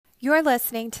You're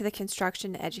listening to the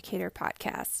Construction Educator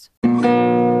Podcast.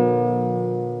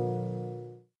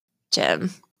 Jim.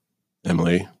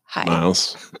 Emily. Hi.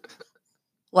 Miles.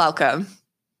 Welcome.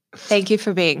 Thank you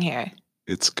for being here.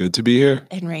 It's good to be here.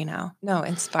 In Reno. No,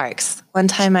 in Sparks. One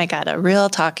time I got a real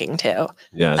talking to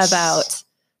about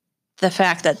the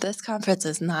fact that this conference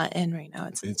is not in Reno.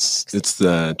 It's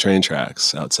the train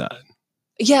tracks outside.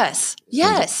 Yes.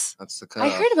 That's the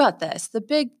cutoff. I heard about this.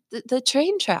 The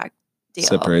train track deal.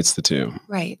 Separates the two.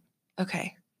 Right.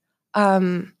 Okay.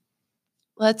 Miles,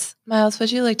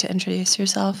 would you like to introduce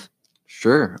yourself?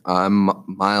 Sure. I'm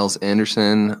Miles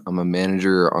Anderson. I'm a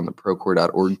manager on the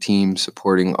Procore.org team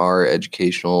supporting our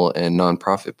educational and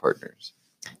nonprofit partners.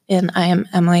 And I am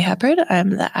Emily Heppard. I'm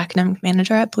the academic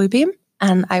manager at Bluebeam,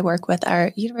 and I work with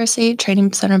our university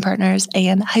training center partners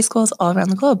and high schools all around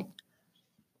the globe.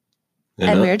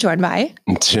 And we're joined by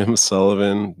Jim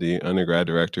Sullivan, the undergrad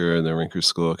director of the Rinker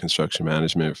School of Construction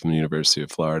Management from the University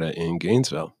of Florida in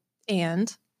Gainesville.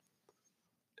 And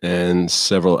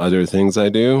several other things I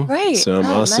do. Right. So I'm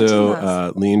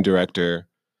also lean director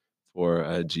for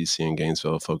a GC in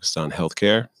Gainesville focused on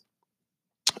healthcare.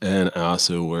 And I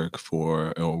also work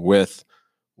with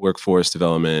workforce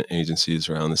development agencies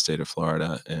around the state of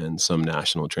Florida and some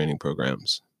national training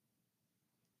programs.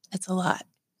 It's a lot.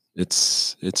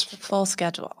 It's a full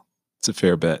schedule. It's a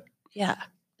fair bit. Yeah,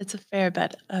 it's a fair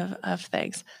bit of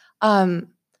things. One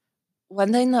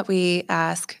thing that we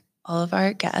ask all of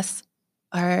our guests,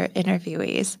 our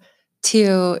interviewees,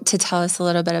 to tell us a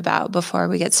little bit about before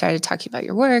we get started talking about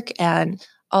your work and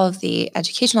all of the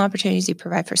educational opportunities you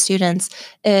provide for students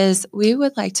is we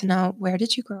would like to know, where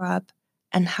did you grow up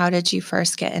and how did you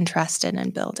first get interested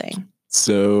in building?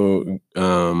 So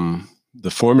the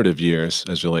formative years,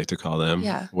 as you like to call them,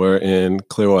 were in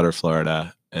Clearwater,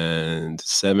 Florida, and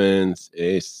 7th,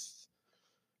 8th,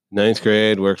 9th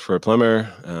grade, worked for a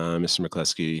plumber. Mr.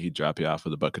 McCluskey, he'd drop you off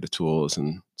with a bucket of tools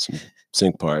and some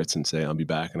sink parts and say, I'll be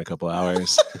back in a couple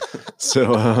hours.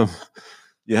 So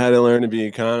you had to learn to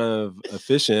be kind of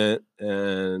efficient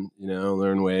and,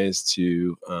 learn ways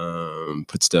to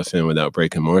put stuff in without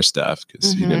breaking more stuff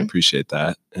because you didn't appreciate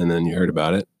that. And then you heard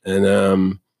about it.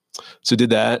 And so did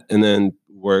that and then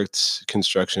worked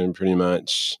construction pretty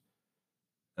much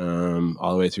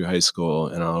all the way through high school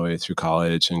and all the way through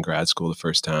college and grad school the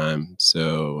first time.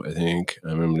 So I think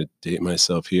I'm going to date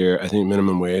myself here. I think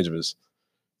minimum wage was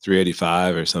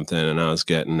 $3.85 or something, and I was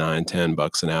getting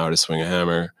 $9-10 an hour to swing a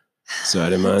hammer. So I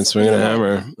didn't mind swinging a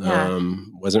hammer.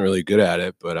 Wasn't really good at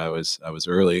it, but I was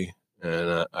early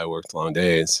and I worked long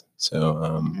days.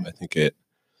 So I think it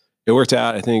worked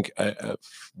out. I think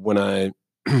when I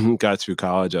got through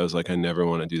college, I was like, I never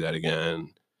want to do that again.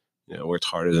 Worked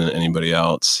harder than anybody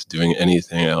else, doing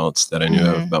anything else that I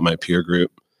knew about my peer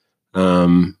group.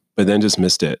 But then just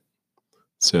missed it.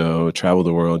 So traveled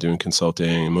the world doing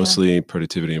consulting, mostly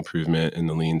productivity improvement in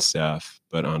the lean stuff,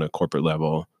 but on a corporate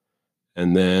level.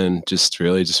 And then just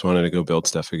wanted to go build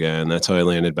stuff again. That's how I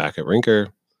landed back at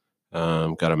Rinker.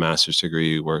 Got a master's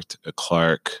degree, worked at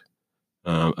Clark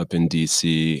up in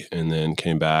DC, and then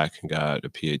came back and got a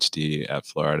PhD at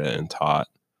Florida and taught.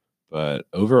 But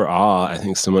overall, I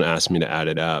think someone asked me to add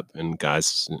it up, and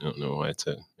guys, I don't know why it's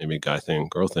maybe a guy thing,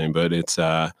 girl thing, but it's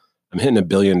I'm hitting $1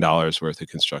 billion worth of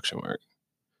construction work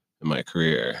in my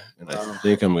career, and I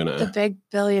think I'm gonna the big $1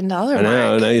 billion. I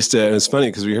know, and it's funny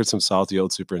because we heard some salty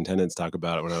old superintendents talk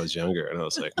about it when I was younger, and I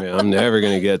was like, man, I'm never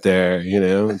gonna get there.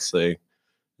 It's like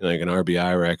an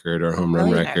RBI record or home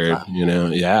run record.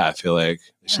 Yeah, I feel like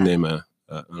they should name a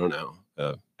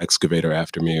excavator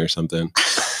after me or something.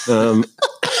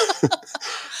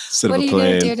 What are you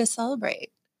going to do to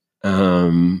celebrate? I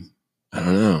don't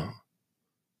know.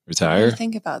 Retire? What do you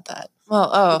think about that?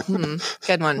 Well,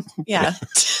 good one. Yeah.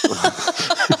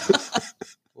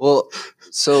 Well,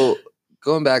 so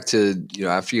going back to,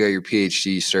 after you got your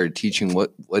PhD, you started teaching.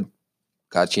 What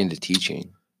got you into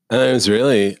teaching? It was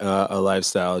really a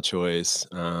lifestyle choice,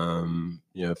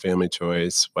 family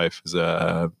choice. Wife was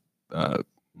a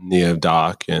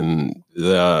neo-doc, and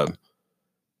the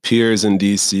peers in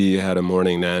DC had a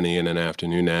morning nanny and an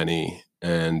afternoon nanny,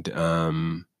 and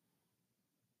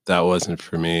that wasn't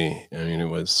for me. I mean, it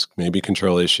was maybe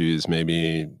control issues,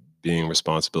 maybe being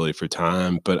responsibility for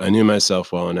time, but I knew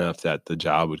myself well enough that the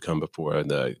job would come before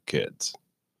the kids.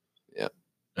 Yeah.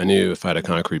 I knew if I had a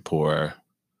concrete pour,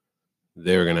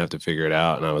 they were going to have to figure it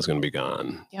out and I was going to be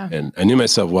gone. Yeah. And I knew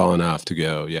myself well enough to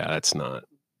go, it's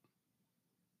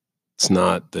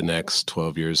not the next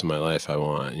 12 years of my life I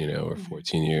want, or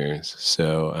 14 years.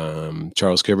 So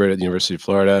Charles Kibbert at the University of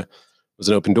Florida was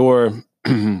an open door.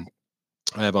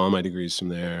 I have all my degrees from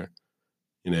there,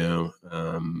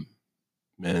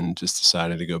 and just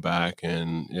decided to go back.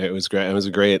 And it was great. It was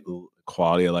a great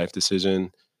quality of life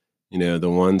decision. The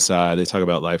one side, they talk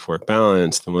about life-work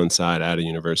balance. The one side at a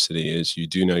university is you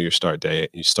do know your start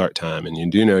time, and you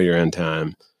do know your end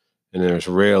time. And there's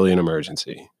rarely an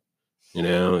emergency.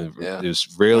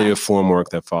 There's rarely a formwork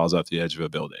that falls off the edge of a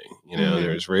building.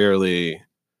 There's rarely,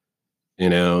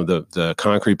 the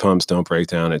concrete pumps don't break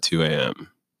down at 2 a.m.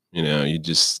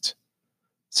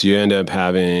 So you end up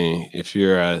having, if you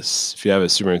have a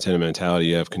superintendent mentality,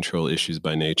 you have control issues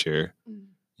by nature,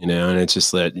 and it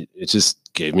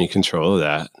just gave me control of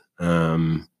that.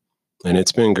 And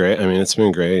it's been great. I mean, it's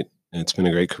been great. It's been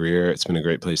a great career. It's been a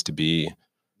great place to be.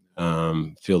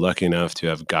 Feel lucky enough to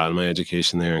have gotten my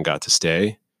education there and got to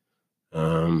stay.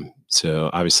 So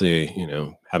obviously,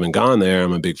 having gone there,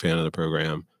 I'm a big fan of the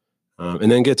program.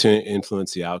 And then get to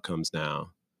influence the outcomes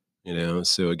now.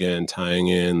 So again, tying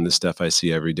in the stuff I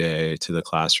see every day to the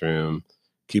classroom,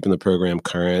 keeping the program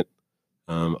current.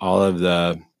 All of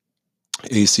the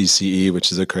ACCE,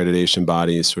 which is accreditation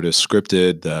body, sort of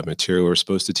scripted the material we're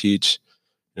supposed to teach,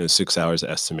 6 hours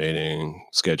estimating,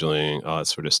 scheduling, all that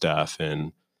sort of stuff.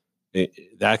 And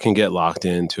that can get locked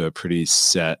into a pretty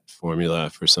set formula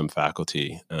for some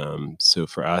faculty. So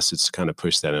for us, it's to kind of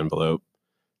push that envelope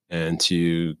and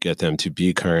to get them to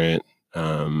be current.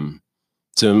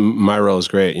 So my role is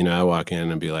great. I walk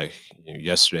in and be like,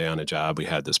 yesterday on a job, we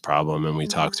had this problem and we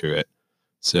talk through it.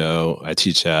 So I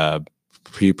teach a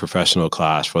pre-professional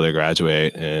class before they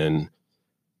graduate, and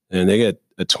they get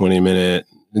a 20-minute,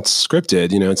 it's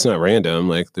scripted, it's not random.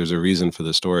 Like there's a reason for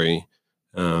the story.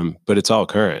 But it's all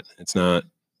current. It's not,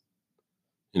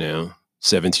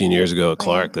 17 years ago at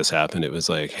Clark, this happened. It was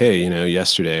like, hey,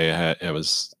 yesterday I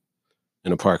was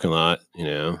in a parking lot,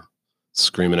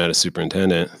 screaming at a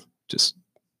superintendent.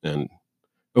 And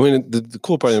I mean, the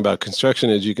cool part about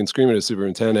construction is you can scream at a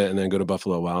superintendent and then go to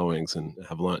Buffalo Wild Wings and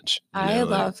have lunch. I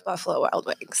love Buffalo Wild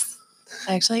Wings.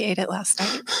 I actually ate it last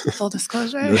night. Full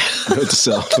disclosure. Note to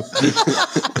self.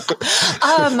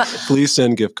 Please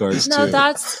send gift cards too. No,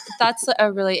 that's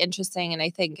a really interesting, and I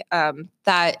think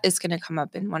that is going to come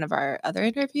up in one of our other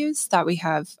interviews that we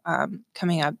have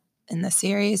coming up in the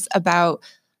series about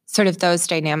sort of those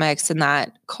dynamics and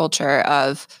that culture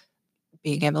of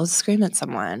being able to scream at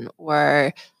someone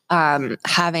or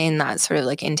having that sort of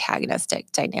like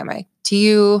antagonistic dynamic. Do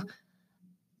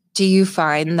you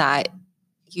find that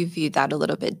you view that a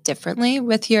little bit differently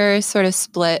with your sort of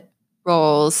split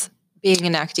roles, being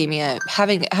in academia,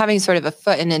 having sort of a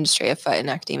foot in industry, a foot in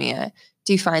academia?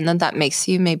 Do you find that makes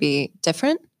you maybe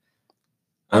different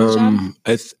on the job?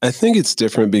 I think it's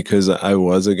different because I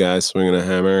was a guy swinging a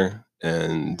hammer,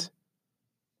 and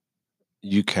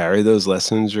you carry those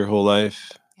lessons your whole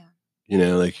life.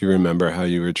 Yeah. Like you remember how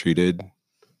you were treated.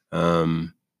 I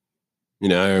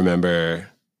remember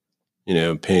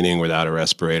painting without a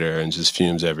respirator and just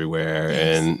fumes everywhere.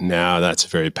 Yes. And now that's a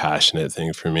very passionate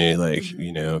thing for me. Like,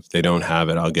 if they don't have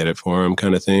it, I'll get it for them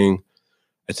kind of thing.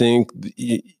 I think,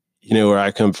 where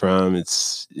I come from,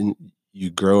 you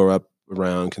grow up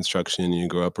around construction, you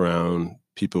grow up around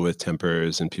people with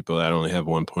tempers and people that only have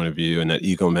one point of view, and that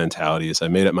ego mentality is I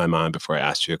made up my mind before I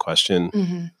asked you a question.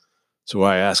 Mm-hmm. So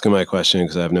why ask them my question?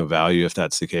 Because I have no value if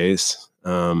that's the case.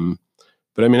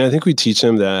 But I mean, I think we teach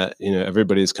them that,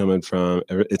 everybody's coming from,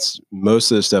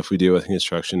 most of the stuff we do with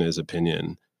construction is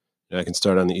opinion. I can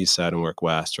start on the east side and work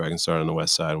west, or I can start on the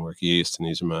west side and work east, and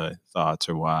these are my thoughts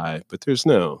or why. But there's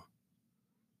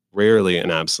rarely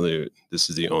an absolute, this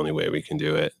is the only way we can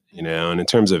do it, And in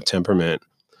terms of temperament,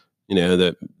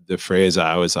 the phrase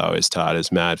I was always taught is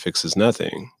mad fixes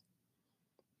nothing,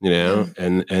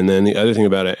 And then the other thing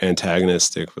about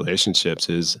antagonistic relationships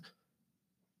is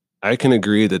I can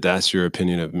agree that that's your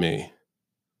opinion of me,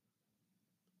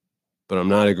 but I'm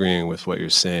not agreeing with what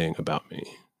you're saying about me.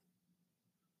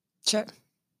 Sure.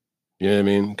 You know what I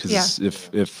mean? Because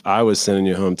if I was sending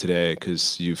you home today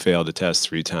because you failed a test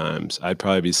 3 times, I'd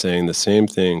probably be saying the same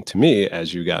thing to me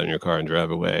as you got in your car and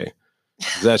drove away.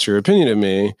 That's your opinion of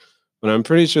me, but I'm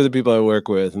pretty sure the people I work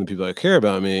with and the people that care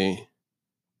about me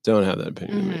don't have that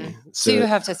opinion of me. So you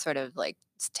have to sort of like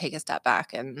take a step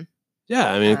back and...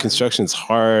 Yeah, I mean, construction's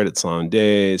hard. It's long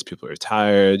days. People are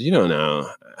tired. You don't know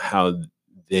how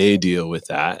they deal with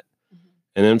that. Mm-hmm.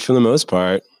 And then for the most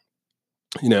part,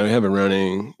 we have a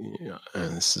running,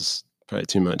 and this is probably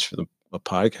too much for a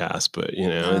podcast, but,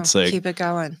 it's like... Keep it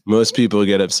going. Most people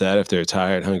get upset if they're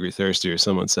tired, hungry, thirsty, or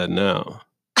someone said no.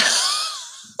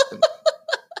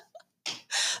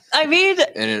 I mean,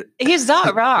 he's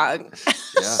not wrong.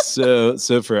 Yeah.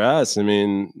 So for us, I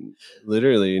mean,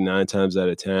 literally 9 times out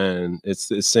of 10, it's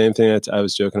the same thing that I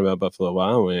was joking about Buffalo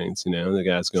Wild Wings. The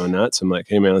guy's going nuts. I'm like,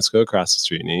 hey man, let's go across the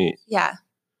street and eat. Yeah.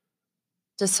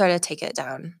 just sort of take it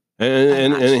down.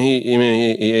 And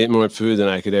he ate more food than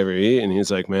I could ever eat. And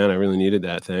he's like, man, I really needed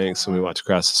that. Thanks. And we walked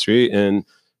across the street. And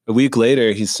a week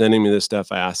later, he's sending me the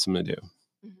stuff I asked him to do.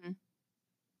 Mm-hmm.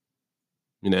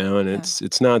 And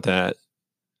it's not that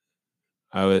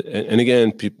I would, and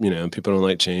again, people don't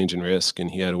like change and risk, and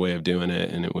he had a way of doing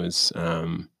it. And it was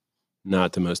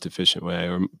not the most efficient way,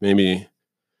 or maybe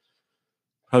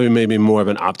more of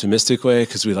an optimistic way,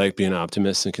 because we like being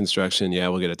optimists in construction. Yeah,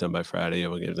 we'll get it done by Friday. Yeah,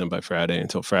 we'll get it done by Friday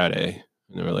until Friday.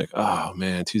 And then we're like, oh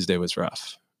man, Tuesday was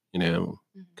rough.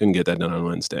 Couldn't get that done on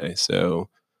Wednesday. So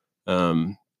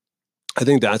I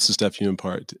think that's the stuff you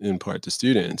impart to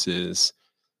students is,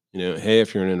 hey,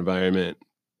 if you're in an environment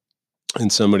and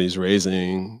somebody's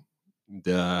raising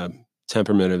the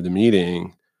temperament of the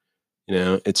meeting,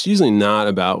 it's usually not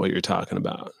about what you're talking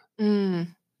about.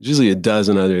 Usually a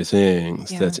dozen other things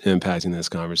that's impacting this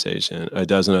conversation, a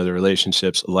dozen other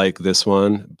relationships like this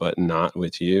one, but not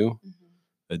with you,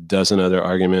 a dozen other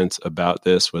arguments about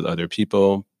this with other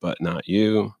people, but not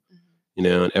you,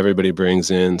 and everybody brings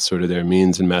in sort of their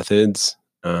means and methods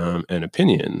and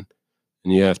opinion,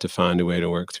 and you have to find a way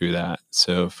to work through that.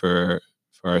 So for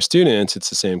our students, it's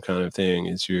the same kind of thing.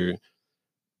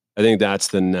 I think that's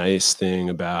the nice thing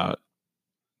about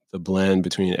the blend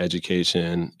between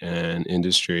education and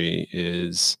industry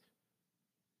is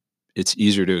it's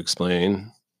easier to explain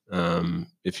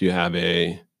if you have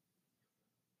a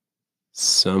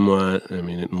somewhat,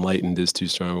 enlightened is too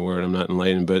strong a word. I'm not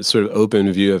enlightened, but sort of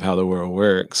open view of how the world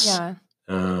works. Yeah.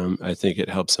 I think it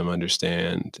helps them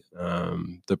understand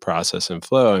the process and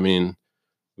flow.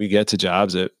 We get to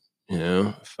jobs at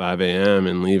 5 a.m.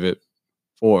 and leave at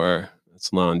 4.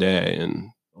 It's a long day, and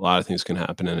a lot of things can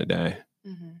happen in a day.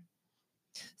 Mm-hmm.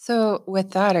 So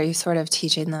with that, are you sort of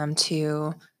teaching them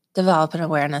to develop an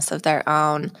awareness of their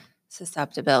own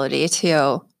susceptibility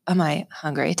to, am I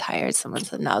hungry, tired? Someone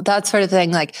said no, that sort of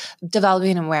thing, like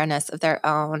developing awareness of their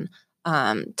own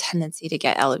tendency to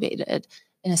get elevated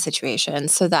in a situation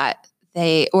so that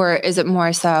or is it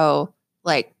more so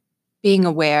like being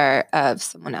aware of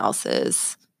someone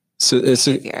else's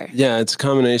behavior? It's a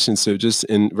combination. So just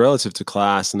in relative to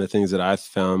class and the things that I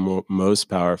found most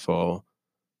powerful,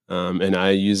 and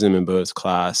I use them in both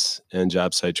class and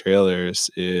job site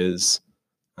trailers, is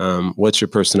what's your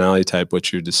personality type?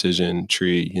 What's your decision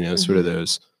tree? Sort of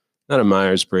those, not a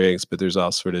Myers-Briggs, but there's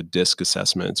all sort of DISC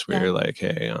assessments where you're like,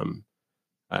 hey, I'm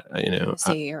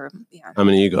an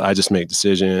eagle. I just make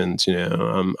decisions.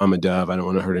 I'm a dove. I don't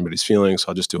want to hurt anybody's feelings, so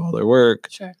I'll just do all their work.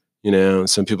 Sure.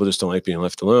 Some people just don't like being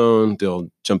left alone.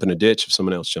 They'll jump in a ditch if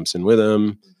someone else jumps in with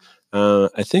them.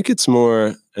 I think it's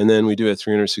more, and then we do a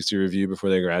 360 review before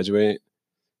they graduate.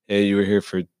 Hey, you were here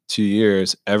for 2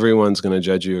 years. Everyone's going to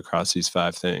judge you across these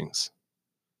 5 things.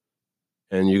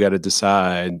 And you got to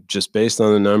decide, just based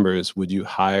on the numbers, would you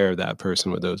hire that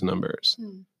person with those numbers?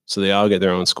 So they all get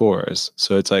their own scores.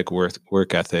 So it's like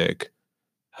work ethic,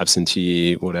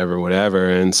 absentee, whatever.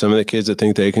 And some of the kids that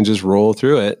think they can just roll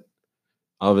through it,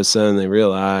 all of a sudden they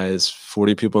realize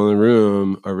 40 people in the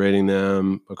room are rating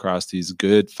them across these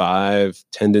good 5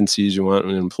 tendencies you want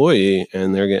in an employee,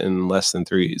 and they're getting less than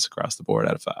 3s across the board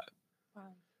out of 5. Wow.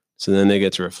 So then they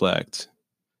get to reflect.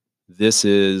 This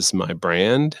is my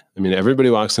brand.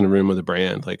 Everybody walks in a room with a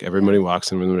brand. Like everybody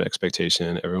walks in a room with an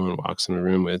expectation. Everyone walks in a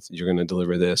room with, you're going to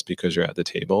deliver this because you're at the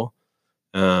table.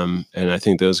 And I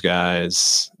think those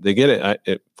guys, they get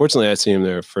it. Fortunately, I see them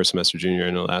their first semester junior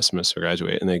and the last semester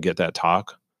graduate, and they get that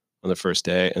talk on the first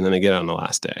day, and then they get it on the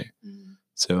last day.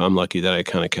 So I'm lucky that I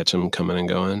kind of catch them coming and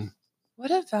going.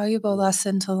 What a valuable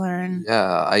lesson to learn.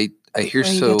 Yeah, I hear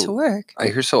get to work. I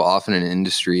hear so often in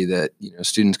industry that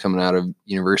students coming out of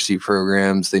university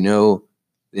programs, they know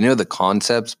the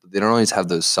concepts, but they don't always have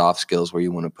those soft skills where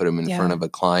you want to put them in front of a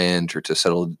client or to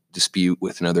settle a dispute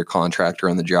with another contractor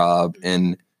on the job.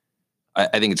 And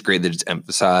I think it's great that it's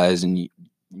emphasized and you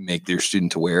make your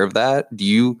students aware of that.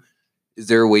 Is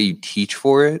there a way you teach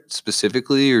for it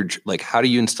specifically, or like how do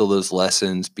you instill those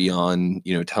lessons beyond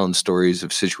telling stories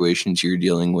of situations you're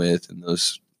dealing with in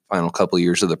those final couple of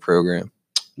years of the program?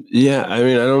 Yeah,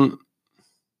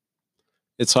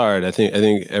 it's hard. I think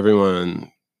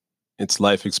everyone, it's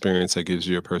life experience that gives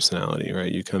you a personality,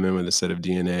 right? You come in with a set of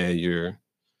DNA,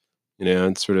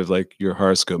 it's sort of like your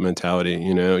horoscope mentality,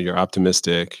 you're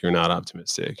optimistic, you're not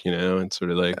optimistic, it's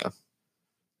sort of like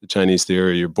the Chinese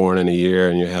theory, you're born in a year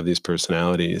and you have these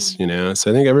personalities, So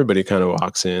I think everybody kind of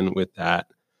walks in with that.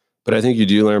 But I think you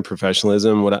do learn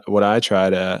professionalism. What I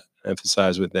try to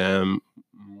emphasize with them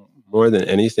more than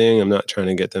anything, I'm not trying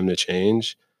to get them to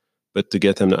change, but to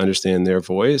get them to understand their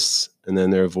voice and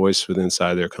then their voice within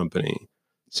inside their company.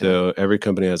 So every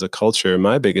company has a culture.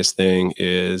 My biggest thing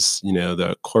is,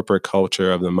 the corporate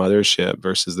culture of the mothership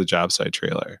versus the job site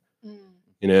trailer.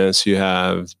 So you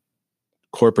have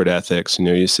corporate ethics.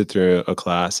 You sit through a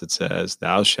class that says,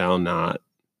 thou shall not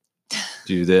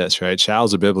do this, right?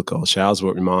 Shall's a biblical. Shall's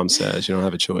what your mom says. You don't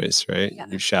have a choice, right? Yeah.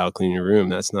 You shall clean your room.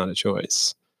 That's not a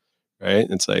choice, right?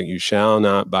 It's like, you shall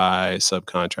not buy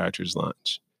subcontractors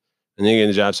lunch. And then you get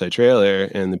in a job site trailer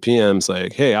and the PM's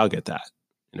like, hey, I'll get that.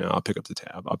 I'll pick up the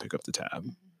tab.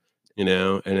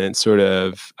 And it's sort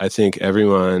of, I think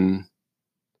everyone,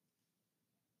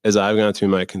 as I've gone through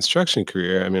my construction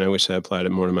career, I wish I applied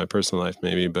it more to my personal life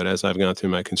maybe, but as I've gone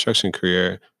through my construction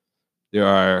career, there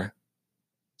are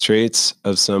traits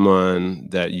of someone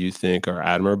that you think are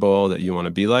admirable, that you want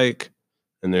to be like.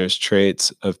 And there's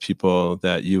traits of people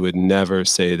that you would never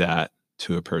say that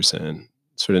to a person,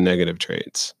 sort of negative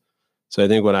traits. So I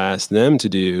think what I ask them to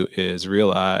do is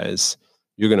realize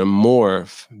you're going to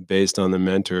morph based on the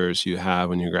mentors you have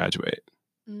when you graduate.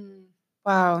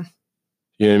 Wow.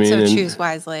 You know what I mean? So choose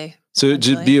wisely. So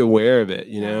just be aware of it.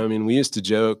 We used to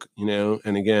joke,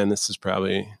 and again, this is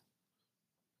probably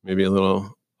maybe a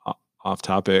little off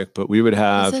topic, but we would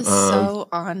have, this is so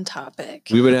on topic.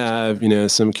 We would have,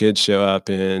 some kid show up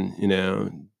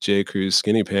in, J. Crew's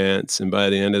skinny pants. And by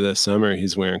the end of the summer,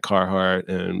 he's wearing Carhartt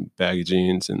and baggy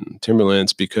jeans and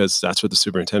Timberlands because that's what the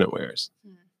superintendent wears.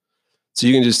 So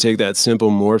you can just take that simple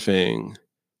morphing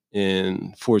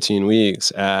in 14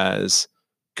 weeks as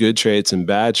good traits and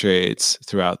bad traits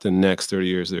throughout the next 30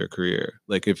 years of their career.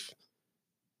 Like, if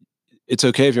it's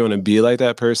okay if you want to be like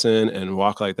that person and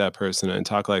walk like that person and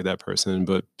talk like that person,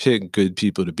 but pick good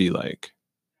people to be like.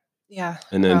 Yeah.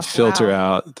 And then filter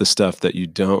out the stuff that you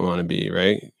don't want to be,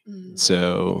 right?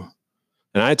 So,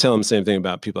 and I tell them the same thing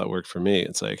about people that work for me.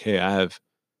 It's like, hey, I have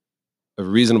a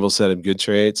reasonable set of good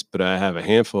traits, but I have a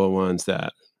handful of ones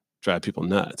that drive people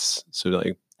nuts. So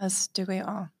like, as do we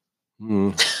all.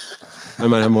 I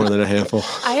might have more than a handful.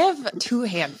 I have 2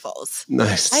 handfuls.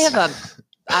 Nice.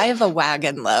 I have a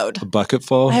wagon load. A bucket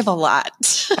full? I have a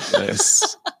lot.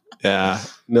 Nice. Yeah.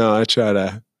 No, I try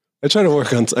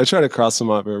to cross them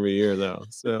off every year though.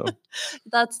 So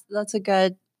that's a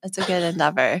good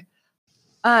endeavor.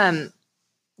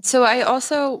 So I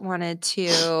also wanted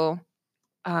to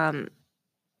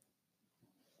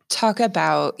talk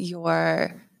about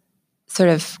your sort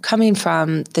of coming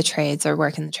from the trades or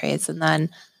work in the trades, and then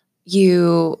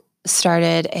you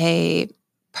started a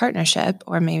partnership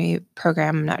or maybe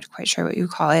program, I'm not quite sure what you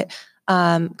call it,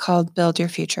 called Build Your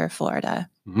Future Florida.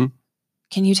 Mm-hmm.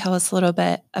 Can you tell us a little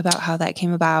bit about how that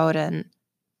came about and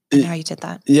how you did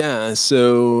that? Yeah.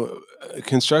 So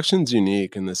construction's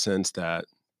unique in the sense that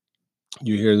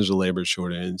you hear there's a labor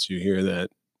shortage. You hear that,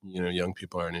 young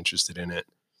people aren't interested in it.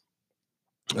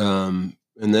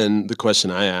 And then the question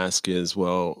I ask is,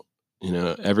 well,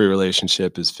 every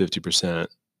relationship is 50%,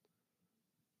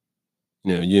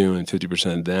 you and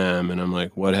 50% them. And I'm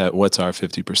like, what's our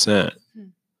 50%?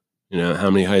 How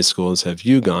many high schools have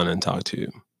you gone and talked to?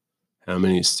 How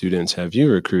many students have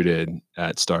you recruited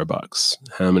at Starbucks?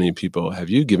 How many people have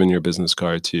you given your business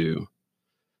card to?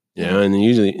 And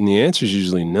the answer is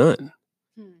usually none.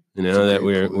 That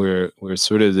we're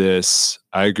sort of this,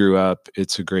 I grew up,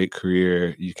 it's a great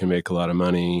career. You can make a lot of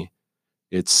money.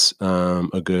 It's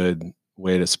a good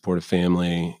way to support a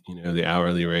family. The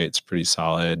hourly rate's pretty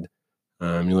solid. You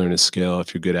learn a skill.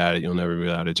 If you're good at it, you'll never be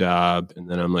without a job. And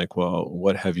then I'm like, well,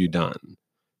 what have you done?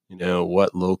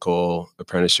 What local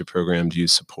apprenticeship program do you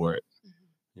support?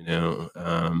 Do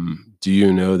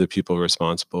you know the people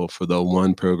responsible for the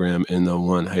one program in the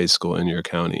one high school in your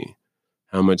county?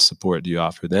 How much support do you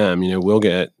offer them? We'll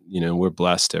get, we're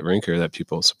blessed at Rinker that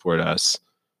people support us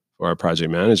for our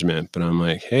project management. But I'm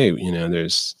like, hey,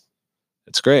 it's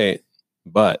great,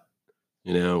 but,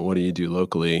 what do you do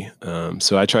locally?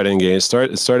 So I try to engage,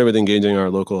 it started with engaging our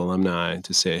local alumni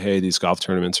to say, hey, these golf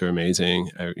tournaments are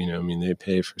amazing. They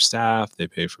pay for staff, they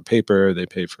pay for paper, they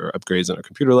pay for upgrades in our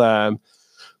computer lab.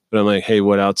 But I'm like, hey,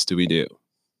 what else do we do?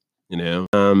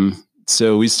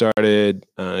 So we started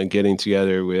getting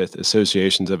together with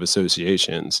associations of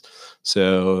associations.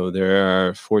 So there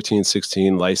are 14,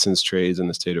 16 licensed trades in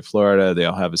the state of Florida. They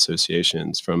all have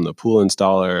associations, from the pool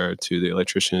installer to the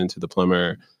electrician to the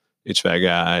plumber, HVAC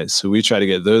guys. So we try to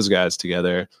get those guys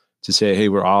together to say, hey,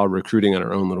 we're all recruiting in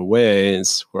our own little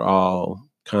ways. We're all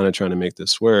kind of trying to make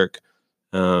this work.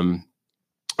 And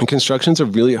construction's a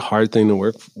really hard thing to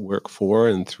work for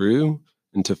and through,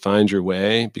 and to find your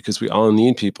way, because we all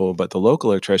need people, but the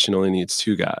local electrician only needs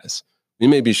 2 guys. We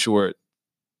may be short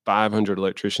 500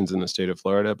 electricians in the state of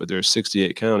Florida, but there's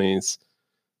 68 counties,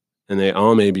 and they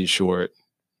all may be short,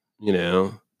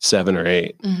 7 or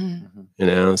 8. You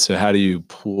know, so how do you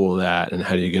pool that, and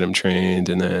how do you get them trained?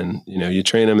 And then, you know, you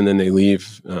train them and then they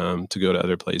leave to go to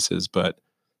other places. But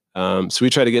so we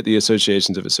try to get the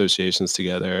associations of associations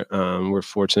together. We're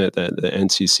fortunate that the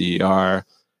NCCER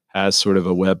has sort of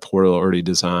a web portal already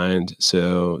designed.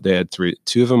 So they had 2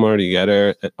 of them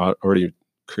already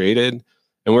created,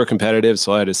 and we're competitive.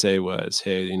 So all I had to say was,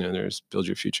 hey, you know, there's Build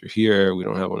Your Future here. We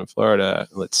don't have one in Florida.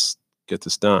 Let's get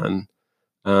this done.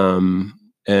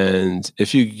 And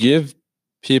if you give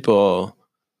people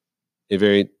a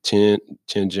very tangent,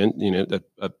 you know,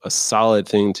 a solid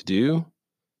thing to do,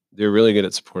 they're really good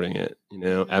at supporting it. You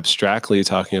know, abstractly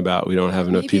talking about we don't have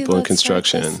enough people in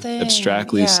construction,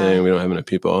 abstractly saying we don't have enough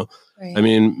people. Right. I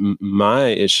mean, my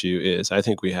issue is I don't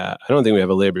think we have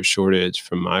a labor shortage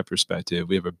from my perspective.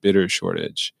 We have a bidder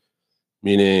shortage,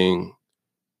 meaning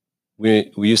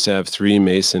we used to have 3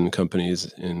 mason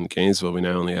companies in Gainesville. We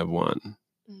now only have 1.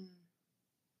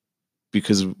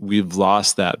 Because we've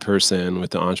lost that person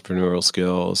with the entrepreneurial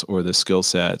skills or the skill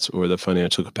sets or the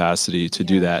financial capacity to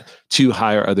do that, to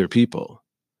hire other people.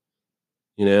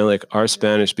 You know, like our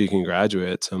Spanish speaking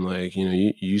graduates, I'm like, you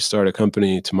know, you start a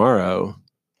company tomorrow,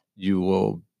 you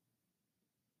will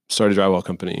start a drywall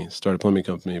company, start a plumbing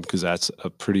company, because that's a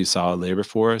pretty solid labor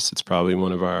force. It's probably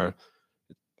one of our,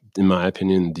 in my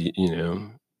opinion, you know,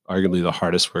 arguably the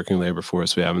hardest working labor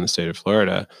force we have in the state of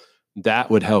Florida. That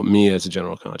would help me as a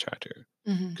general contractor,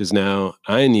 because now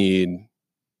I need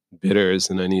bidders,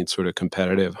 and I need sort of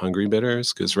competitive, hungry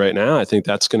bidders. Because right now, I think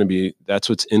that's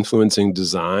what's influencing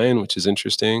design, which is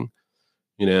interesting.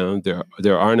 You know,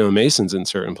 there are no masons in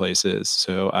certain places,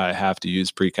 so I have to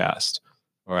use precast,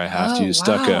 or I have to use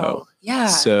stucco. Yeah.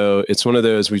 So it's one of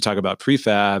those, we talk about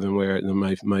prefab, and where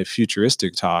my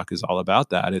futuristic talk is all about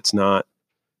that. It's not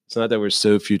that we're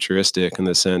so futuristic in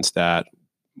the sense that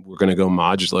we're going to go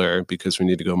modular because we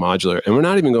need to go modular. And we're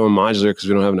not even going modular because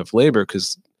we don't have enough labor,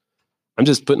 because I'm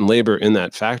just putting labor in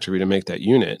that factory to make that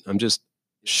unit. I'm just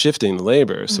shifting the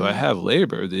labor. So I have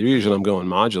labor. The reason I'm going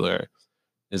modular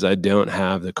is I don't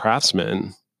have the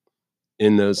craftsmen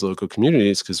in those local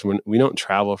communities, because we don't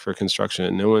travel for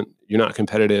construction. You're not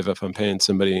competitive if I'm paying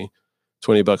somebody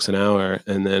 $20 an hour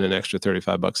and then an extra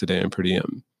 $35 a day in per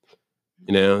diem.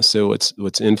 You know, so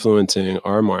what's influencing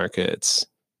our markets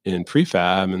in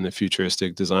prefab and the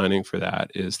futuristic designing for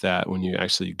that is that when you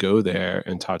actually go there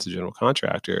and talk to the general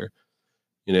contractor,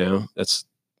 you know,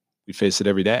 we face it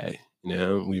every day. You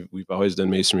know, we've always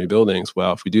done masonry buildings.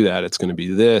 Well, if we do that, it's going to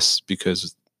be this,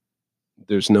 because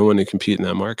there's no one to compete in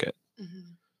that market.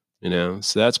 You know,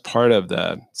 so that's part of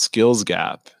the skills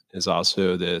gap, is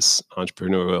also this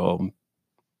entrepreneurial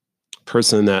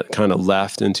person that kind of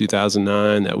left in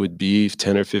 2009 that would be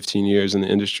 10 or 15 years in the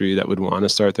industry, that would want to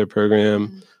start their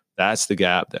program. That's the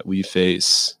gap that we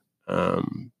face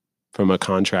from a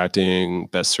contracting,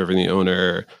 best serving the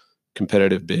owner,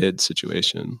 competitive bid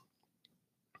situation.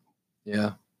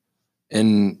 Yeah.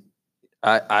 And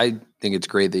I think it's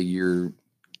great that you're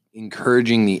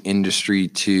encouraging the industry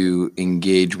to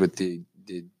engage with the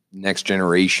next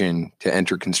generation to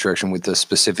enter construction with a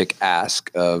specific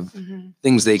ask of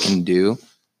things they can do.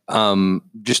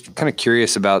 Just kind of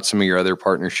curious about some of your other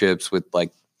partnerships with,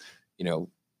 like, you know,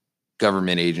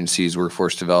 government agencies,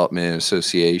 workforce development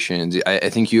associations. I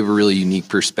think you have a really unique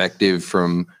perspective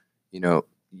from, you know,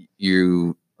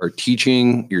 you are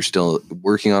teaching, you're still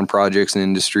working on projects in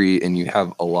industry, and you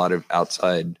have a lot of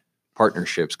outside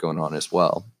partnerships going on as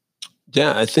well.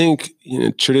 Yeah, I think, you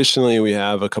know, traditionally we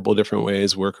have a couple of different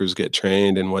ways workers get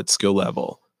trained and what skill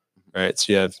level, right?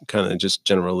 So you have kind of just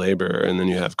general labor, and then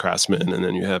you have craftsmen, and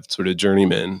then you have sort of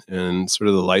journeymen, and sort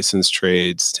of the licensed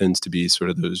trades tends to be sort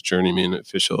of those journeyman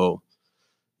official,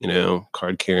 you know,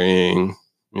 card carrying,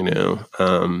 you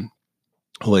know,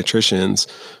 electricians.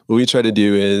 What we try to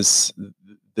do is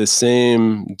the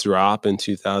same drop in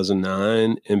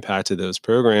 2009 impacted those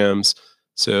programs.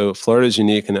 So Florida is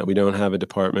unique in that we don't have a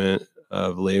Department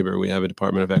of Labor. We have a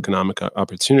Department of Economic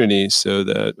Opportunity. So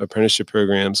the apprenticeship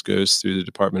programs goes through the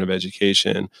Department of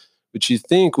Education, which you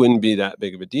think wouldn't be that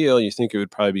big of a deal. You think it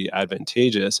would probably be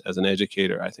advantageous as an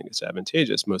educator. I think it's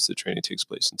advantageous. Most of the training takes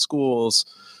place in schools.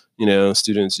 You know,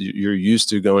 students, you're used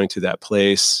to going to that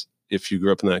place if you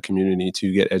grew up in that community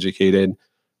to get educated.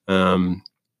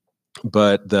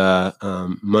 But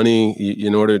the money,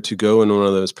 in order to go in one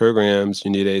of those programs,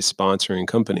 you need a sponsoring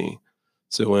company.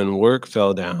 So when work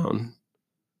fell down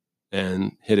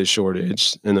and hit a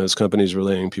shortage, and those companies were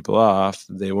laying people off,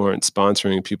 they weren't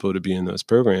sponsoring people to be in those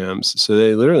programs. So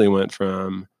they literally went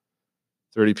from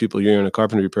 30 people a year in a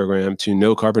carpentry program to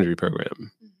no carpentry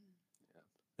program.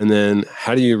 And then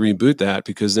how do you reboot that?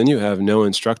 Because then you have no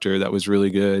instructor that was really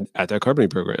good at that carpentry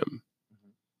program.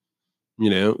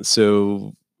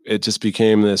 So it just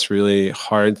became this really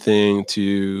hard thing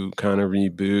to kind of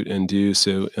reboot and do.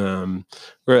 So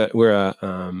we're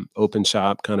a open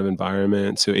shop kind of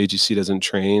environment. So AGC doesn't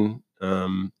train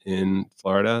in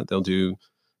Florida. They'll do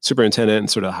superintendent and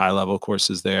sort of high level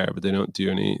courses there, but they don't do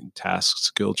any task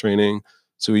skill training.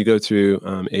 So we go through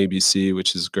ABC,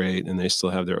 which is great, and they still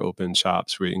have their open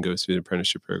shops where you can go through the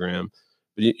apprenticeship program.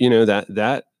 But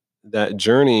that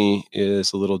journey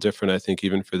is a little different, I think,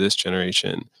 even for this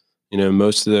generation.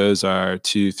 Most of those are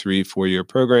 2, 3, 4-year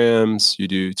programs. You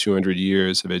do 200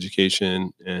 years of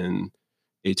education and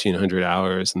 1,800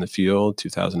 hours in the field,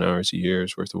 2,000 hours a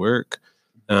year's worth of work.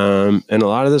 And a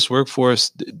lot of this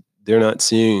workforce, they're not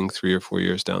seeing 3 or 4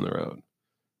 years down the road.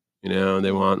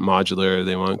 They want modular,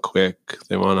 they want quick,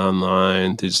 they want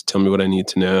online. They just tell me what I need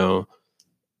to know.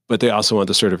 But they also want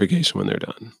the certification when they're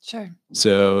done. Sure.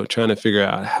 So trying to figure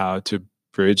out how to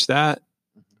bridge that,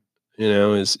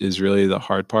 is really the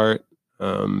hard part.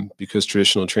 Because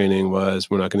traditional training was,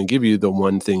 we're not going to give you the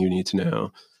one thing you need to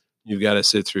know. You've got to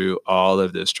sit through all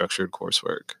of this structured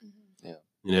coursework.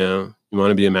 Yeah. You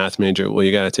want to be a math major? Well,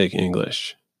 you got to take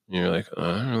English. And you're like, oh,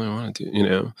 I don't really want to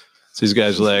do, So these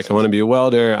guys are like, I want to be a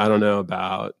welder. I don't know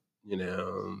about,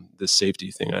 the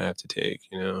safety thing I have to take,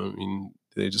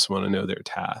 they just want to know their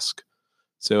task.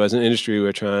 So as an industry,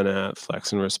 we're trying to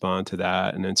flex and respond to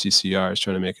that. And NCCR is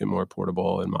trying to make it more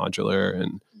portable and modular.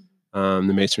 And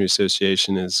the Masonry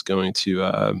Association is going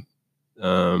to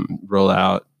roll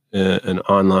out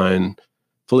an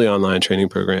fully online training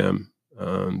program,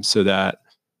 so that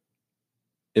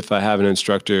if I have an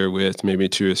instructor with maybe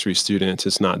 2 or 3 students,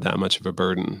 it's not that much of a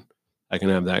burden. I can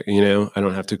have that, I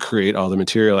don't have to create all the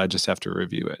material. I just have to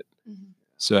review it. Mm-hmm.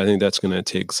 So I think that's going to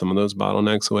take some of those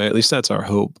bottlenecks away. At least that's our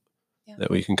hope, that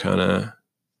we can kind of,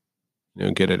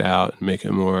 get it out and make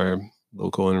it more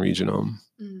local and regional.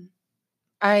 Mm.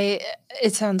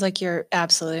 It sounds like you're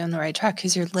absolutely on the right track,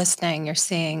 because you're listening, you're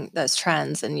seeing those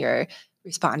trends, and you're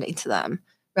responding to them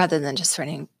rather than just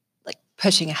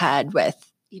pushing ahead with,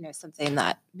 something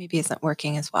that maybe isn't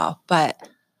working as well. But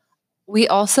we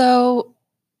also,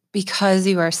 because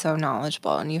you are so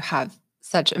knowledgeable and you have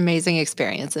such amazing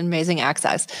experience, amazing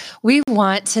access, we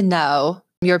want to know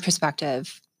your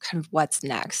perspective, kind of what's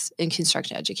next in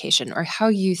construction education, or how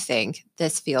you think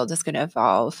this field is going to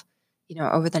evolve,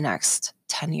 over the next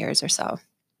 10 years or so.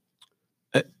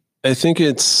 I think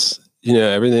it's,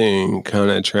 everything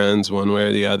kind of trends one way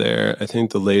or the other. I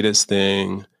think the latest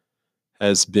thing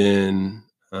has been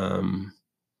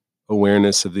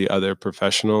awareness of the other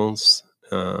professionals,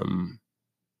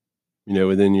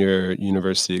 within your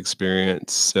university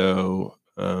experience. So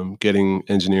getting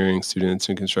engineering students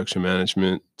and construction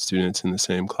management students in the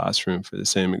same classroom for the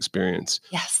same experience.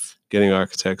 Yes. Getting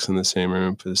architects in the same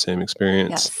room for the same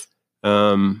experience. Yes.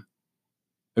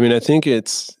 I think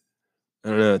it's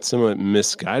somewhat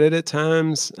misguided at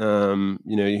times. You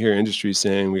hear industry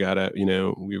saying we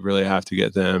really have to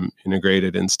get them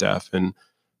integrated and stuff. And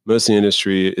most of the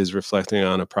industry is reflecting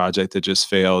on a project that just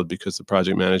failed because the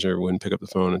project manager wouldn't pick up the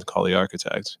phone and call the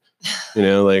architect.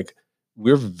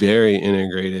 We're very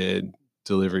integrated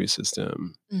delivery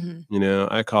system. Mm-hmm.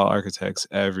 I call architects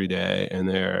every day and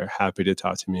they're happy to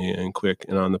talk to me and quick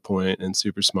and on the point and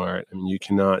super smart. You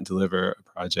cannot deliver a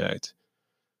project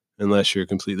unless you're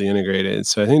completely integrated.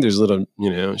 So I think there's a little,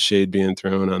 shade being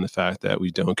thrown on the fact that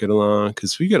we don't get along,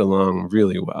 because we get along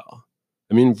really well.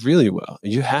 Really well.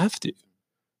 You have to.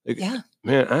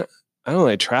 Man, I don't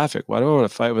like traffic. Why do I want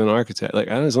to fight with an architect?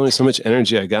 There's only so much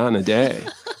energy I got in a day.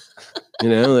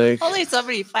 Only so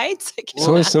many fights. There's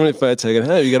only so many fights I can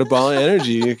have. You got a ball of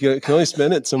energy. You can only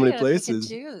spend it so many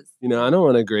places. I don't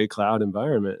want a gray cloud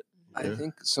environment. I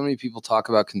think so many people talk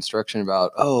about construction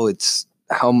about, it's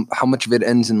how much of it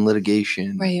ends in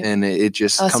litigation, right. And it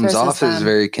just comes off as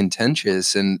very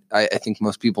contentious. And I think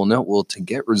most people know, well, to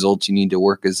get results, you need to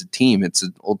work as a team. It's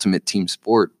an ultimate team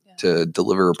sport to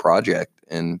deliver a project.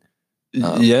 And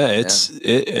it's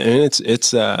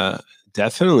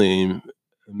definitely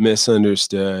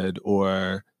misunderstood,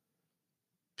 or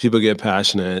people get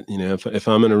passionate. If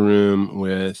I'm in a room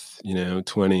with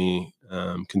 20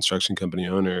 construction company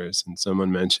owners and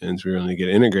someone mentions we're going to get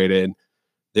integrated,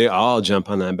 they all jump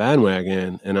on that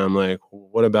bandwagon, and I'm like,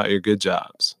 what about your good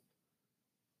jobs?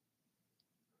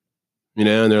 And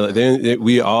they're like,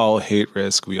 we all hate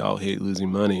risk, we all hate losing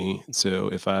money. So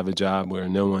if I have a job where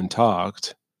no one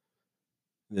talked,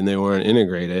 then they weren't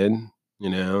integrated.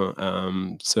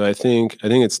 So I think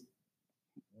it's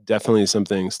definitely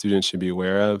something students should be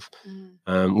aware of.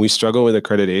 Mm. We struggle with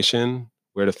accreditation,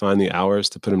 where to find the hours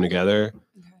to put them together.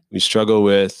 Okay. We struggle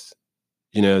with,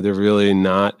 they're really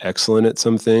not excellent at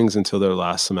some things until their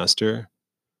last semester.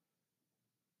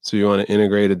 So you want to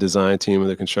integrate a design team with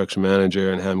a construction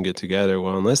manager and have them get together.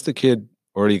 Well, unless the kid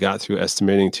already got through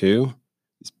estimating 2,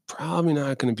 he's probably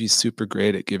not going to be super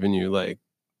great at giving you like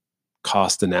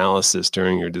cost analysis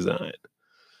during your design.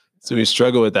 So we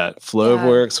struggle with that flow of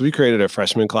work. So we created a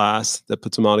freshman class that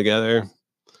puts them all together.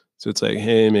 So it's like,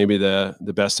 hey, maybe the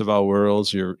best of all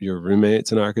worlds, your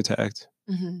roommate's an architect,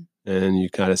 and you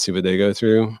kind of see what they go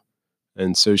through.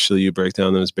 And socially, you break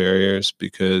down those barriers,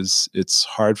 because it's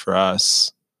hard for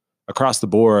us across the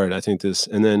board. I think this,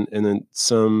 and then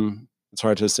some, it's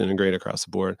hard to just integrate across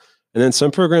the board. And then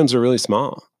some programs are really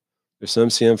small. There's some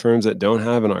CM firms that don't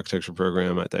have an architecture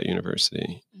program at that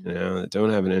university, that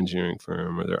don't have an engineering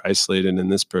firm, or they're isolated in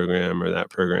this program or that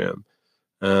program.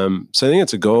 So I think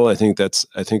it's a goal. I think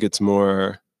it's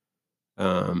more,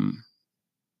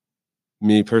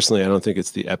 me personally, I don't think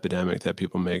it's the epidemic that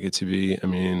people make it to be. I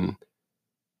mean,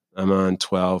 I'm on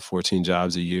 12, 14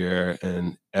 jobs a year,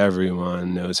 and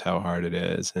everyone knows how hard it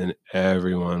is, and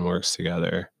everyone works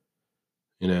together.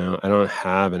 I don't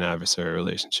have an adversarial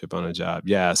relationship on a job.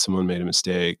 Yeah, someone made a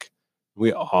mistake.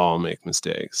 We all make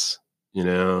mistakes.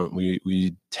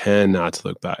 We tend not to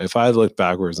look back. If I looked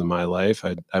backwards in my life,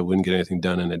 I wouldn't get anything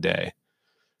done in a day.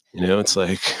 It's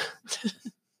like,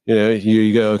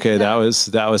 you go, okay, that was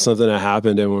something that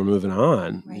happened, and we're moving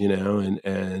on. Right.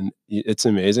 And it's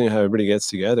amazing how everybody gets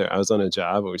together. I was on a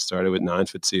job where we started with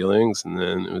 9-foot ceilings, and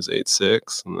then it was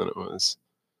 8.6, and then it was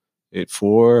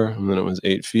 8.4, and then it was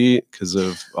 8 feet because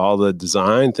of all the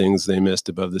design things they missed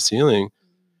above the ceiling.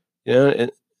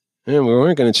 And we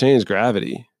weren't going to change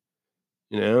gravity.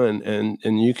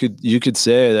 And you could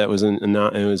say that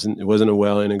it wasn't a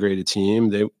well integrated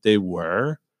team. They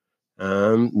were.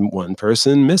 One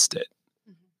person missed it.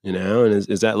 And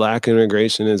is that lack of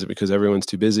integration? Is it because everyone's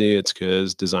too busy? It's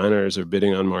because designers are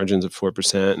bidding on margins of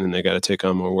 4%, and they got to take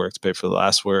on more work to pay for the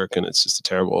last work, and it's just a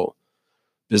terrible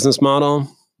business model.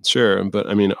 Sure, but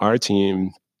I mean, our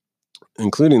team,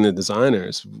 including the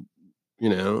designers,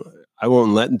 I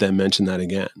won't let them mention that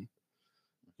again.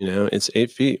 It's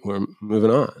 8 feet. We're moving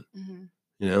on.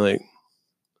 No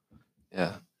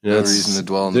reason to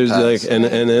dwell on the past. And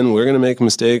then we're going to make a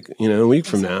mistake, a week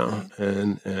from now.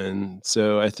 And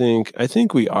so I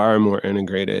think we are more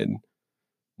integrated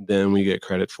than we get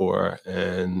credit for.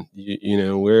 And,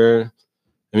 the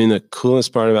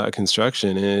coolest part about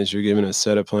construction is you're given a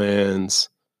set of plans,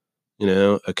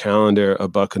 a calendar, a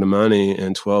bucket of money,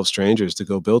 and 12 strangers to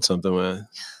go build something with.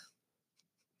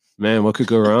 Man, what could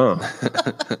go wrong?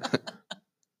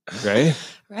 Right?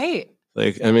 Right.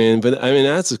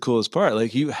 That's the coolest part.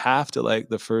 Like, you have to, like,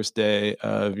 the first day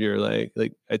of your, like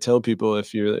I tell people,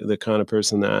 if you're the kind of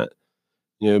person that,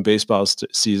 baseball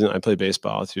season, I play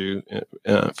baseball through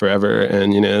forever.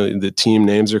 And, the team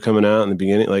names are coming out in the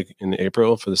beginning, like in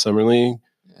April for the summer league.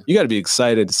 Yeah. You got to be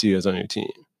excited to see who's on your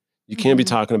team. You can't be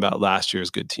talking about last year's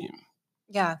good team.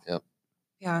 Yeah. Yep.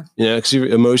 Yeah. Because you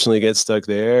emotionally get stuck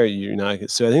there. You're not.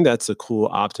 So I think that's the cool,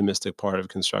 optimistic part of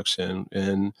construction.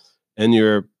 And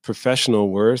your professional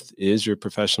worth is your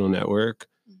professional network.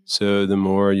 So the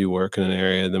more you work in an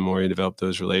area, the more you develop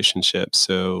those relationships.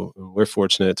 So we're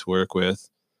fortunate to work with,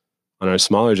 on our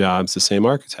smaller jobs, the same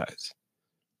architect,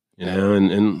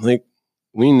 and like,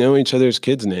 we know each other's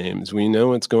kids' names. We know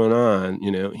what's going on.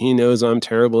 He knows I'm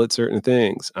terrible at certain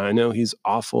things. I know he's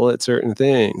awful at certain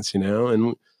things,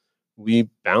 and we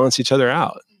balance each other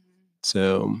out.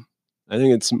 So I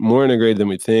think it's more integrated than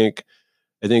we think.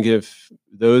 I think if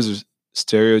those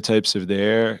stereotypes are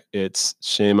there, it's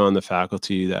shame on the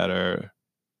faculty that are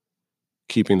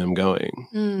keeping them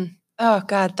going. Oh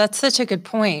God, that's such a good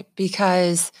point,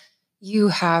 because you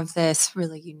have this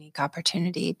really unique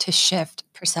opportunity to shift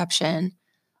perception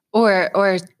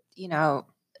or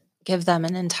give them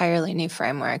an entirely new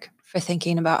framework for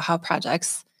thinking about how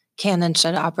projects can and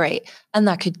should operate. And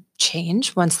that could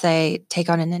change once they take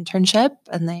on an internship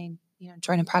and they,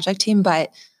 join a project team.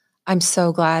 But I'm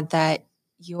so glad that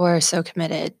you're so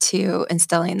committed to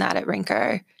instilling that at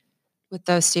Rinker with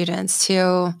those students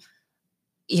to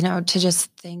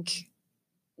just think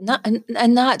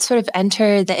not sort of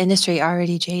enter the industry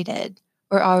already jaded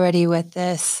or already with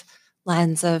this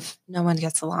lens of no one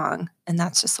gets along, and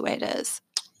that's just the way it is.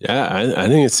 Yeah, I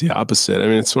think it's the opposite.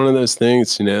 It's one of those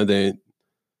things, they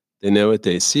know what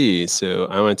they see. So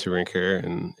I went to Rinker,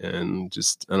 and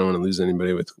just, I don't want to lose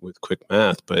anybody with quick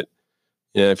math, but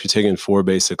if you're taking 4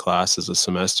 basic classes a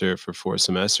semester for 4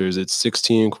 semesters, it's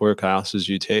 16 core classes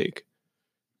you take.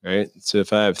 Right. So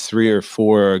if I have 3 or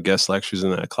 4 guest lectures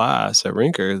in that class at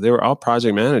Rinker, they were all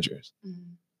project managers.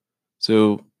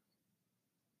 So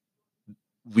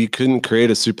we couldn't create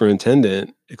a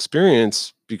superintendent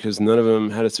experience because none of them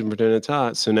had a superintendent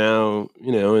taught. So now,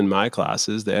 in my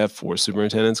classes, they have 4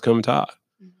 superintendents come talk.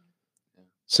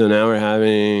 So now we're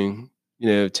having,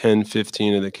 10,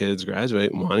 15 of the kids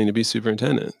graduate wanting to be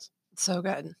superintendents. So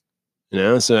good.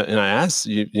 And I asked,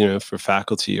 for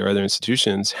faculty or other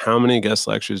institutions, how many guest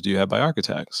lectures do you have by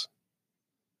architects?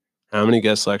 How many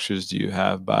guest lectures do you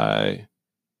have by,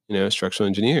 structural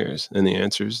engineers? And the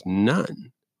answer is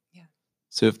none. Yeah.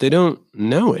 So if they don't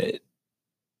know it,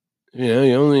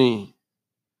 you only,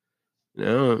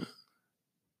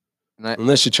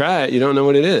 unless you try it, you don't know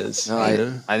what it is. No,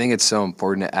 I think it's so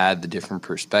important to add the different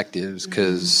perspectives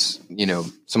because,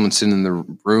 someone sitting in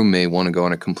the room may want to go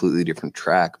on a completely different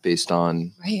track based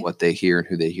on what they hear and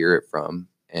who they hear it from.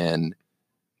 And,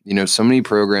 so many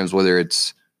programs, whether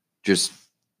it's just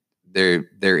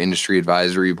their industry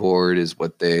advisory board is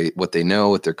what they know,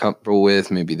 what they're comfortable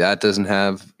with. Maybe that doesn't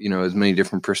have, as many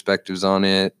different perspectives on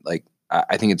it. Like,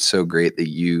 I think it's so great that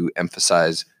you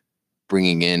emphasize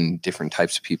bringing in different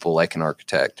types of people like an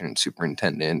architect and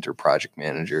superintendent or project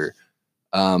manager.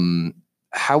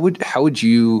 How would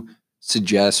you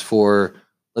suggest for,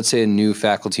 let's say, a new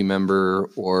faculty member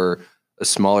or a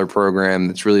smaller program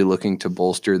that's really looking to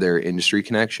bolster their industry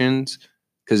connections?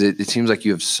 Because it seems like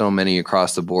you have so many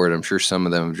across the board. I'm sure some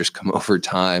of them have just come over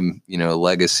time,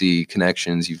 legacy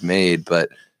connections you've made. But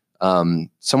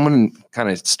someone kind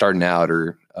of starting out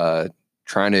or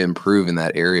trying to improve in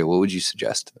that area, what would you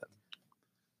suggest to them?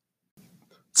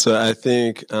 So I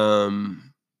think I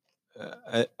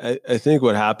think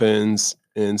what happens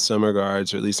in some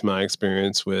regards, or at least my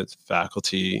experience with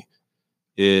faculty,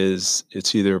 is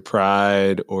it's either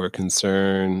pride or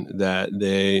concern that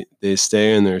they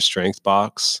stay in their strength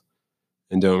box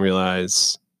and don't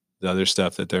realize the other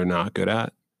stuff that they're not good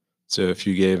at. So if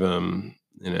you gave them,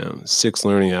 6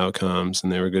 learning outcomes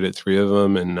and they were good at 3 of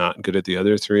them and not good at the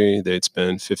other 3, they'd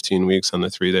spend 15 weeks on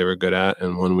the 3 they were good at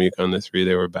and 1 week on the 3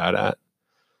 they were bad at.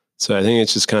 So I think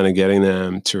it's just kind of getting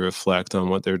them to reflect on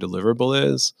what their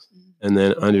deliverable is and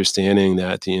then understanding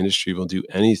that the industry will do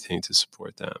anything to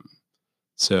support them.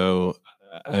 So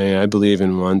I believe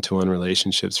in one-to-one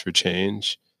relationships for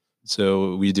change. So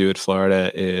what we do at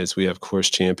Florida is we have course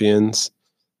champions.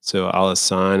 So I'll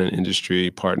assign an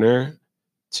industry partner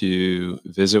to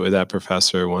visit with that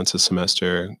professor once a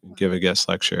semester, give a guest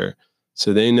lecture.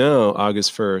 So they know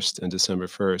August 1st and December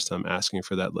 1st, I'm asking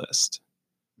for that list.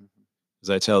 Because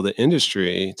I tell the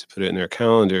industry to put it in their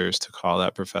calendars to call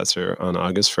that professor on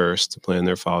August 1st to plan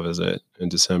their fall visit and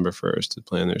December 1st to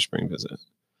plan their spring visit.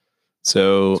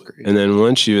 So, and then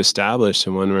once you establish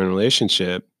a one-run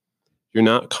relationship, you're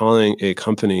not calling a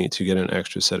company to get an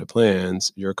extra set of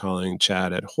plans. You're calling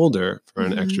Chad at Holder for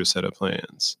an extra set of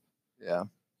plans. Yeah.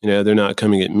 They're not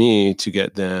coming at me to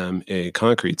get them a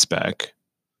concrete spec.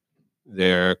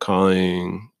 They're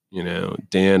calling,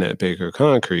 Dan at Baker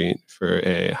Concrete for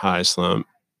a high slump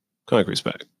concrete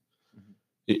spec.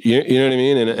 You know what I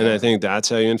mean? And I think that's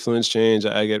how you influence change.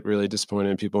 I get really disappointed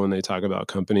in people when they talk about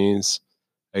companies.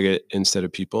 I get instead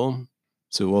of people.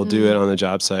 So we'll do it on the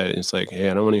job site. It's like, hey,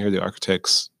 I don't want to hear the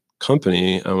architect's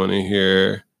company. I want to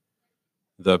hear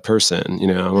the person.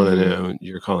 I want to know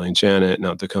you're calling Janet,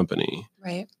 not the company.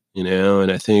 Right.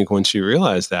 And I think once you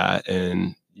realize that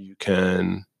and you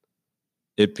can,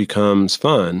 it becomes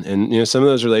fun. And, some of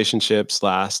those relationships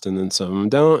last and then some of them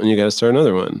don't. And you got to start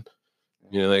another one.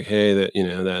 Like, hey, that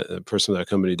the person of that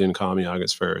company didn't call me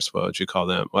August 1st. Well, did you call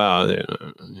them? Wow,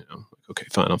 okay,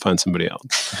 fine, I'll find somebody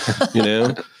else.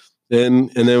 And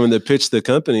then when the pitch to the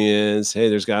company is, hey,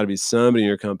 there's got to be somebody in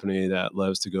your company that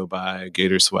loves to go buy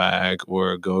Gator Swag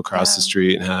or go across the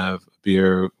street and have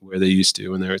beer where they used to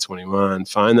when they were 21.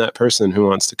 Find that person who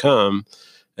wants to come,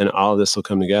 and all of this will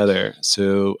come together.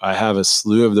 So I have a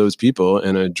slew of those people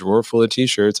and a drawer full of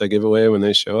T-shirts I give away when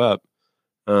they show up.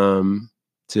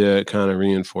 To kind of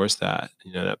reinforce that,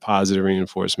 that positive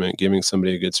reinforcement, giving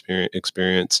somebody a good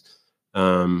experience.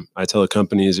 I tell the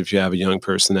companies, if you have a young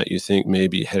person that you think may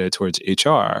be headed towards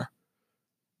HR,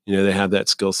 they have that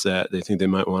skill set, they think they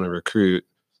might want to recruit,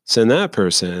 send that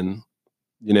person,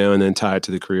 and then tie it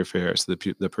to the career fair. So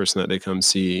the person that they come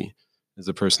see is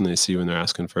the person they see when they're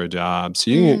asking for a job. So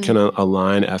you can kind of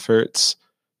align efforts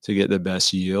to get the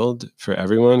best yield for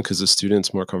everyone because the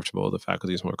student's more comfortable, the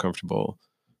faculty is more comfortable.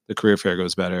 The career fair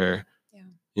goes better.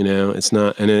 Yeah. It's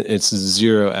not, and it's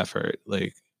zero effort.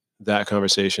 Like that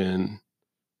conversation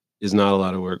is not a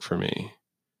lot of work for me,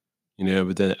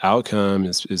 but the outcome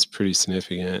is pretty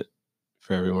significant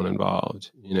for everyone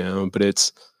involved, but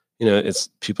it's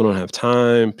people don't have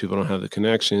time. People don't have the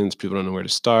connections. People don't know where to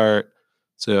start.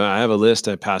 So I have a list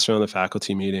I pass around the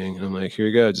faculty meeting and I'm like, here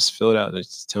you go. Just fill it out.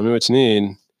 Just tell me what you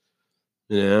need.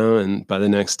 And by the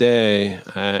next day,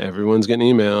 everyone's getting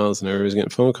emails and everybody's getting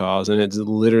phone calls, and it's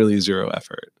literally zero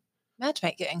effort.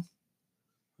 Matchmaking.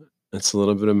 It's a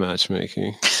little bit of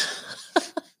matchmaking.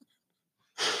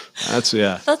 That's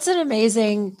an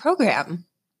amazing program.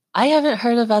 I haven't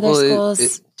heard of other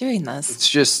schools doing this. It's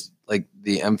just like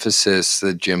the emphasis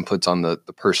that Jim puts on the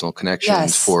personal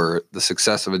connections for the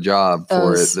success of a job,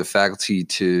 for the faculty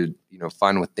to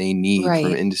find what they need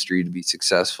from industry to be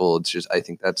successul. It's just, I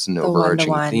think that's an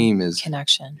overarching theme is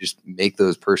connection. Just make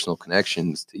those personal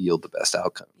connections to yield the best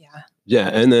outcome. Yeah,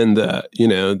 and then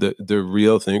the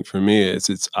real thing for me is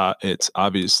it's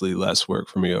obviously less work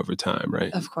for me over time,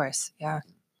 right? Of course, yeah.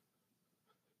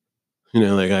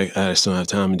 Like I just don't have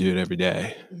time to do it every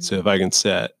day. Mm-hmm. So if I can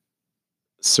set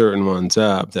certain ones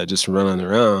up that just run on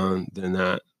their own, then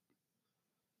that,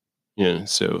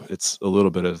 so it's a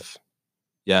little bit of,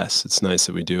 yes, it's nice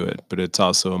that we do it, but it's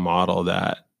also a model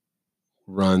that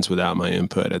runs without my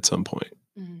input at some point,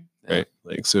 right?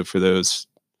 Like, so for those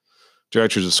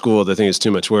directors of school that think it's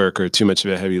too much work or too much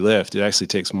of a heavy lift, it actually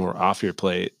takes more off your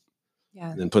plate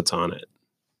than puts on it.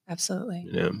 Absolutely.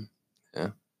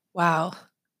 Yeah. Wow.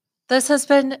 This has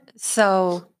been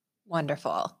so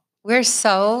wonderful. We're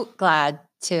so glad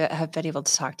to have been able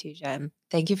to talk to you, Jim.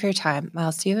 Thank you for your time.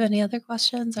 Miles, do you have any other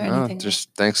questions or anything?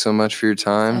 Just thanks so much for your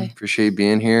time. Appreciate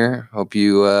being here. Hope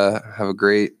you have a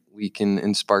great weekend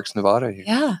in Sparks, Nevada here.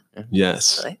 Yeah.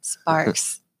 Yes. Absolutely.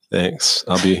 Sparks. Thanks.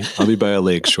 I'll be by a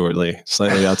lake shortly,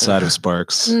 slightly outside of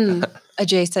Sparks.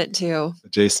 Adjacent to.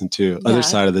 Other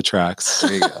side of the tracks.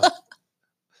 There you go.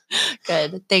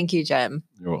 Good. Thank you, Jim.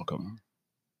 You're welcome.